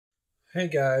Hey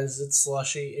guys, it's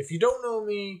Slushy. If you don't know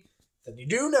me, then you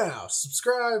do now.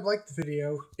 Subscribe, like the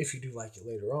video, if you do like it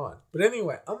later on. But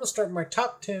anyway, I'm going to start my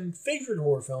top 10 favorite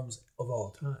horror films of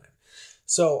all time.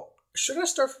 So, should I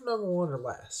start from number 1 or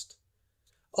last?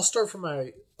 I'll start from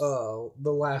my the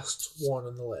last one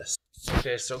on the list.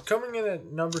 Okay, so coming in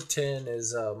at number 10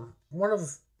 is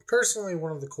personally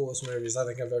one of the coolest movies I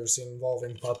think I've ever seen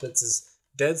involving puppets is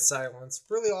Dead Silence.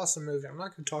 Really awesome movie. I'm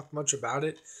not going to talk much about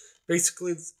it.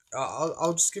 Basically,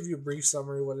 I'll just give you a brief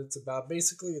summary of what it's about.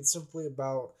 Basically, it's simply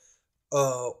about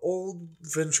old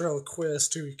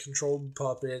ventriloquist who controlled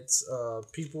puppets.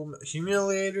 People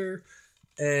humiliate her,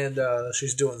 and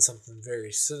she's doing something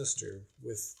very sinister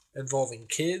with involving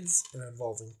kids and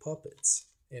involving puppets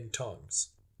and tongues,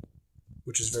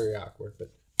 which is very awkward.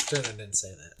 But pretend I didn't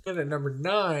say that. And at number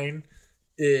 9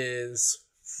 is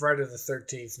Friday the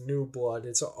 13th: New Blood.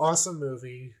 It's an awesome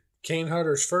movie. Kane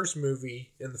Hodder's first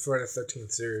movie in the Friday the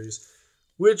 13th series,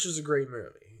 which is a great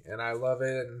movie, and I love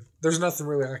it, and there's nothing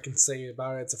really I can say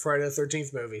about it. It's a Friday the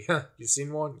 13th movie. You've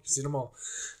seen one? You've seen them all.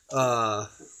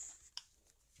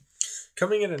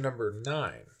 Coming in at number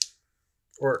 9,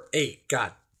 or 8,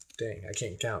 god dang, I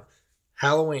can't count.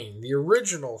 Halloween, the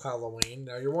original Halloween.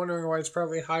 Now you're wondering why it's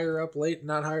probably higher up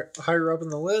not higher up in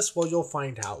the list. Well, you'll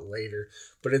find out later,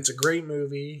 but it's a great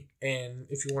movie, and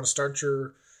if you want to start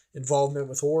your involvement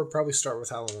with horror, probably start with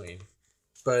Halloween.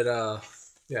 But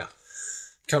yeah,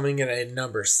 coming in at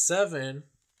number 7,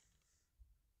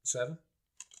 I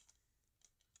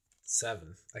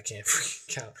can't freaking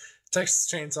count. Texas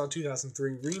Chainsaw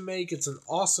 2003 remake. It's an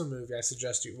awesome movie. I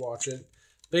suggest you watch it.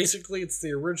 Basically, it's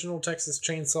the original Texas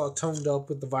Chainsaw toned up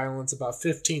with the violence about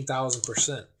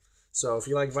 15,000%. So if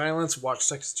you like violence, watch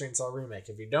Texas Chainsaw remake.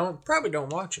 If you don't, probably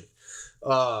don't watch it.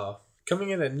 Coming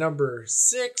in at number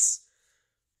 6,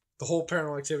 the whole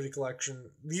Paranormal Activity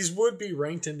collection. These would be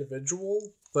ranked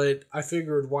individual, but I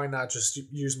figured why not just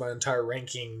use my entire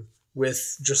ranking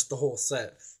with just the whole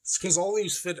set. It's because all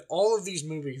of these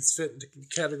movies fit into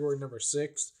category number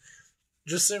 6,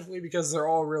 just simply because they're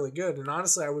all really good. And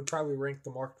honestly, I would probably rank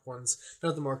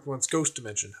Ghost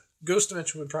Dimension. Ghost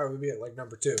Dimension would probably be at like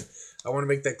number 2. I want to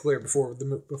make that clear before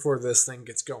this thing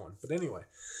gets going. But anyway,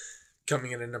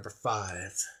 coming in at number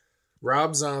 5.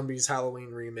 Rob Zombie's Halloween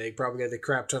remake. Probably got a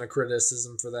crap ton of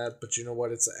criticism for that, but you know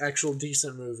what? It's an actual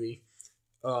decent movie.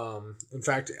 In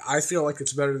fact, I feel like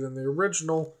it's better than the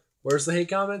original. Where's the hate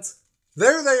comments?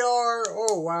 There they are!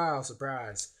 Oh, wow,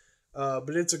 surprise.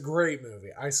 But it's a great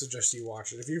movie. I suggest you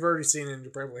watch it. If you've already seen it and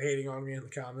you're probably hating on me in the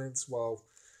comments, well,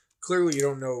 clearly you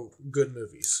don't know good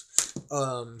movies.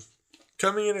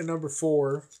 Coming in at number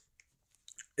 4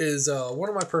 is one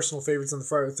of my personal favorites in the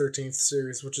Friday the 13th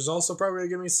series, which is also probably going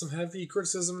to give me some heavy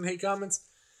criticism and hate comments.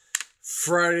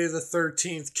 Friday the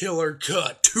 13th Killer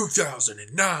Cut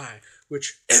 2009,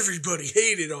 which everybody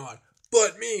hated on,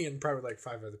 but me and probably like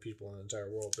 5 other people in the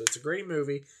entire world. But it's a great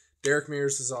movie. Derek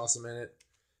Mears is awesome in it.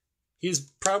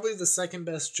 He's probably the second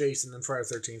best Jason in Friday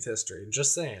the 13th history.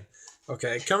 Just saying.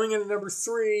 Okay, coming in at number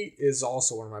 3 is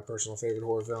also one of my personal favorite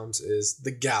horror films, is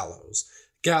The Gallows.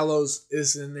 Gallows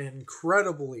is an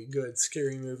incredibly good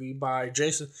scary movie by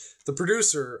Jason, the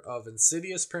producer of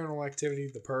Insidious, Paranormal Activity,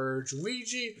 The Purge,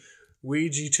 Ouija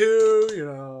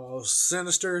 2,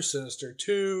 Sinister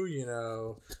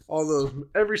 2, all those,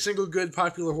 every single good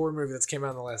popular horror movie that's came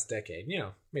out in the last decade,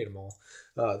 made them all.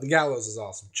 The Gallows is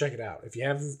awesome. Check it out. If you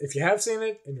have seen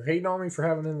it and you're hating on me for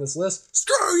having it in this list,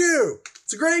 screw you!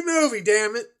 It's a great movie,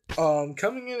 damn it!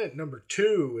 Coming in at number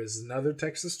 2 is another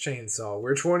Texas Chainsaw.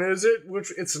 Which one is it?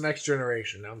 It's the Next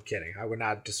Generation. No, I'm kidding. I would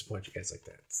not disappoint you guys like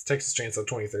that. It's Texas Chainsaw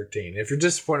 2013. If you're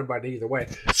disappointed by it either way,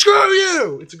 screw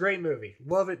you! It's a great movie.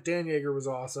 Love it. Dan Yeager was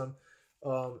awesome.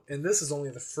 And this is only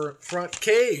the front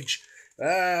cage.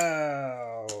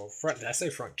 Oh, did I say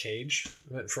front cage?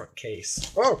 I meant front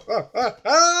case. God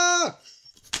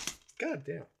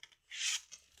damn.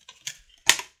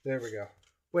 There we go.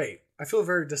 Wait, I feel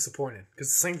very disappointed because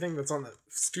the same thing that's on the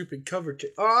stupid cover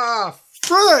case.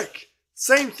 Frick!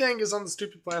 Same thing is on the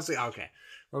stupid plastic. Okay,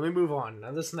 let me move on.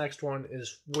 Now, this next one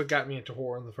is what got me into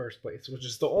horror in the first place, which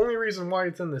is the only reason why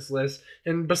it's in this list.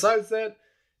 And besides that,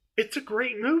 it's a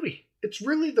great movie. It's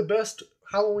really the best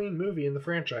Halloween movie in the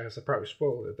franchise. I probably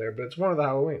spoiled it there, but it's one of the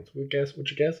Halloweens. What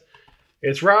you guess?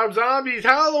 It's Rob Zombie's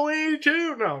Halloween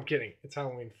 2. No, I'm kidding. It's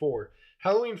Halloween 4.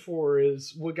 Halloween 4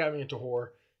 is what got me into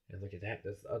horror. And look at that.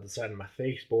 That's the other side of my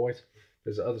face, boys.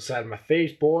 There's the other side of my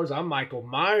face, boys. I'm Michael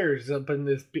Myers up in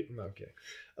this. Okay.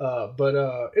 But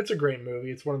it's a great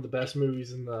movie. It's one of the best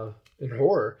movies in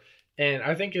horror. And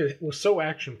I think it was so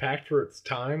action-packed for its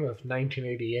time of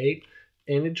 1988.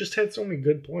 And it just had so many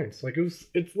good points. Like,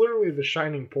 it's literally the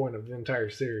shining point of the entire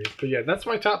series. But yeah, that's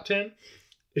my top 10.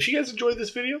 If you guys enjoyed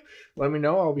this video, let me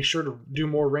know. I'll be sure to do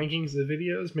more rankings of the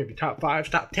videos. Maybe top 5s,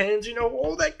 top 10s, you know,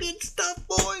 all that good stuff,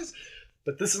 boys.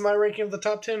 But this is my ranking of the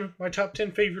top 10, my top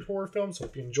 10 favorite horror films.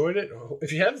 Hope you enjoyed it.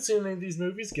 If you haven't seen any of these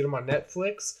movies, get them on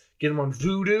Netflix. Get them on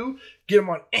Vudu. Get them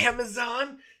on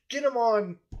Amazon. Get them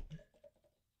on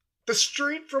the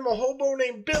street from a hobo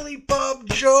named Billy Bob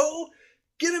Joe.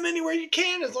 Get them anywhere you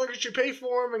can, as long as you pay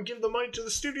for them and give the money to the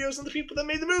studios and the people that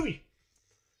made the movie.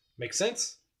 Make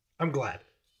sense? I'm glad.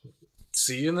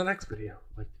 See you in the next video.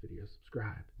 Like the video,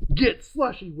 subscribe. Get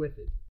slushy with it.